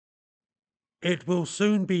It will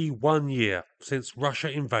soon be 1 year since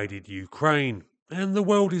Russia invaded Ukraine, and the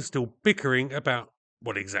world is still bickering about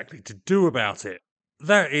what exactly to do about it.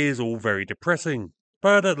 That is all very depressing,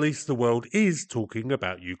 but at least the world is talking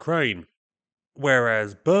about Ukraine.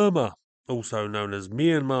 Whereas Burma, also known as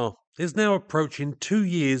Myanmar, is now approaching 2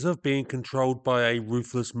 years of being controlled by a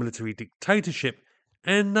ruthless military dictatorship,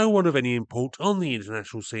 and no one of any import on the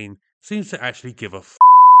international scene seems to actually give a.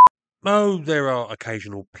 Oh, there are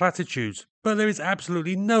occasional platitudes, but there is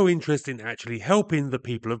absolutely no interest in actually helping the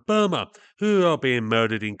people of Burma, who are being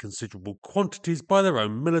murdered in considerable quantities by their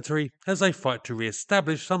own military as they fight to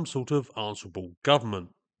re-establish some sort of answerable government.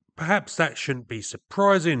 Perhaps that shouldn't be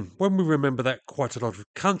surprising when we remember that quite a lot of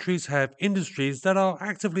countries have industries that are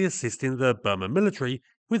actively assisting the Burma military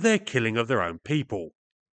with their killing of their own people.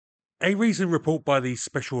 A recent report by the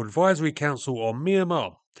Special Advisory Council on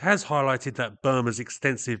Myanmar has highlighted that Burma's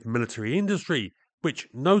extensive military industry, which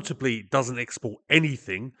notably doesn't export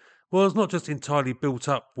anything, was not just entirely built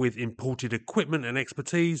up with imported equipment and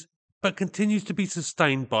expertise, but continues to be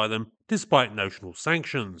sustained by them despite notional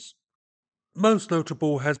sanctions. Most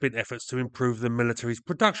notable has been efforts to improve the military's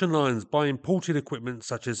production lines by imported equipment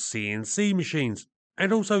such as CNC machines,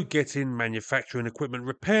 and also getting manufacturing equipment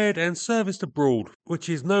repaired and serviced abroad, which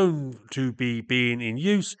is known to be being in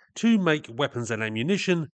use to make weapons and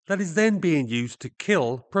ammunition that is then being used to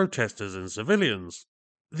kill protesters and civilians.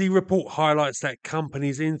 The report highlights that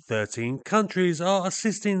companies in 13 countries are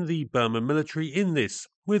assisting the Burma military in this,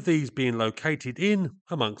 with these being located in,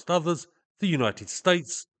 amongst others, the United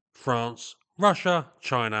States, France, Russia,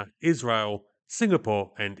 China, Israel,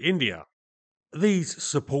 Singapore, and India. These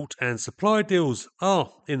support and supply deals are,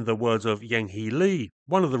 in the words of Yang He Lee,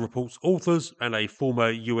 one of the report's authors and a former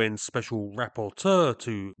UN Special Rapporteur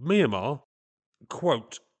to Myanmar,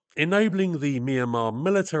 quote, enabling the Myanmar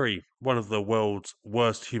military, one of the world's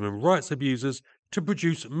worst human rights abusers, to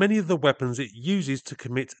produce many of the weapons it uses to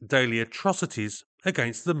commit daily atrocities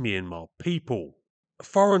against the Myanmar people.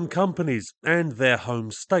 Foreign companies and their home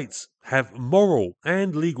states have moral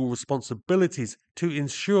and legal responsibilities to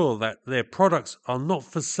ensure that their products are not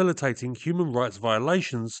facilitating human rights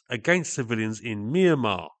violations against civilians in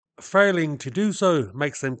Myanmar. Failing to do so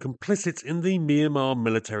makes them complicit in the Myanmar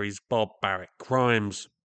military's barbaric crimes.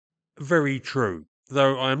 Very true,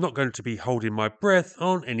 though I am not going to be holding my breath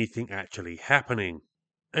on anything actually happening.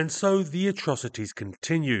 And so the atrocities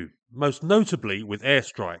continue, most notably with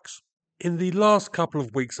airstrikes. In the last couple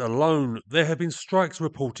of weeks alone, there have been strikes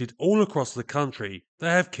reported all across the country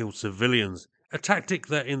that have killed civilians, a tactic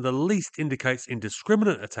that in the least indicates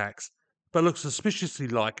indiscriminate attacks, but looks suspiciously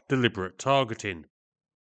like deliberate targeting.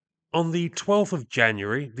 On the 12th of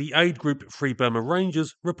January, the aid group Free Burma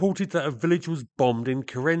Rangers reported that a village was bombed in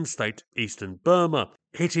Karen State, eastern Burma,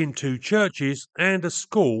 hitting 2 churches and a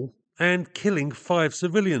school and killing 5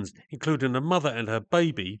 civilians, including a mother and her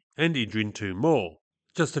baby, and injuring 2 more.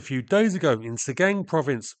 Just a few days ago in Sagaing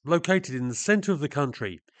province, located in the centre of the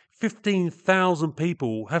country, 15,000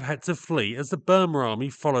 people have had to flee as the Burma army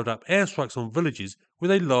followed up airstrikes on villages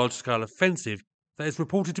with a large-scale offensive that is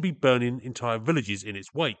reported to be burning entire villages in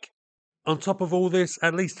its wake. On top of all this,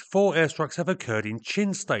 at least 4 airstrikes have occurred in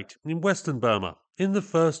Chin State in western Burma in the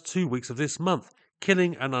first 2 weeks of this month,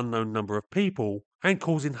 killing an unknown number of people and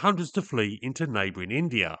causing hundreds to flee into neighbouring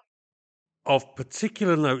India. Of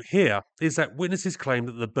particular note here is that witnesses claim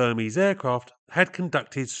that the Burmese aircraft had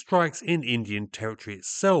conducted strikes in Indian territory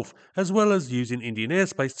itself, as well as using Indian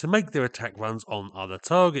airspace to make their attack runs on other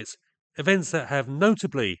targets, events that have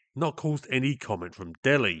notably not caused any comment from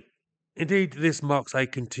Delhi. Indeed, this marks a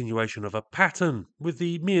continuation of a pattern, with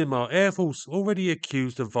the Myanmar Air Force already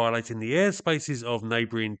accused of violating the airspaces of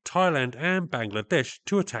neighbouring Thailand and Bangladesh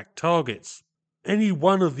to attack targets. Any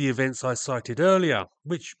one of the events I cited earlier,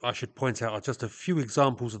 which I should point out are just a few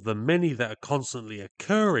examples of the many that are constantly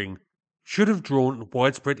occurring, should have drawn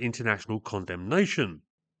widespread international condemnation.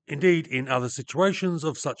 Indeed, in other situations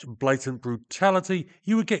of such blatant brutality,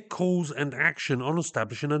 you would get calls and action on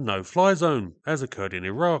establishing a no-fly zone, as occurred in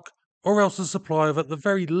Iraq, or else the supply of at the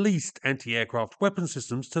very least anti-aircraft weapon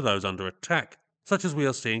systems to those under attack, such as we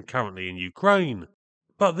are seeing currently in Ukraine.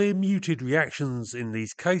 But the muted reactions in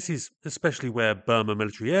these cases, especially where Burma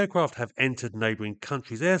military aircraft have entered neighbouring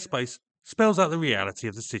countries' airspace, spells out the reality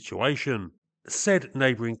of the situation. Said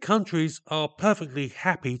neighbouring countries are perfectly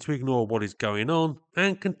happy to ignore what is going on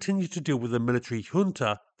and continue to deal with the military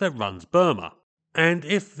junta that runs Burma. And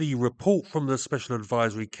if the report from the Special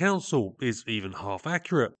Advisory Council is even half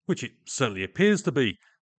accurate, which it certainly appears to be,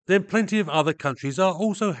 then plenty of other countries are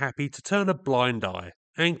also happy to turn a blind eye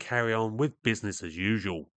and carry on with business as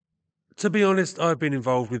usual. To be honest, I've been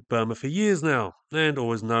involved with Burma for years now, and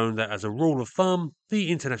always known that as a rule of thumb,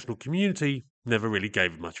 the international community never really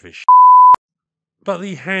gave much of a shit. But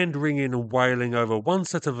the hand-wringing and wailing over one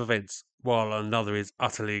set of events, while another is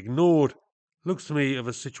utterly ignored, looks to me of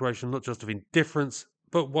a situation not just of indifference,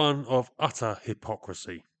 but one of utter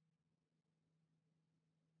hypocrisy.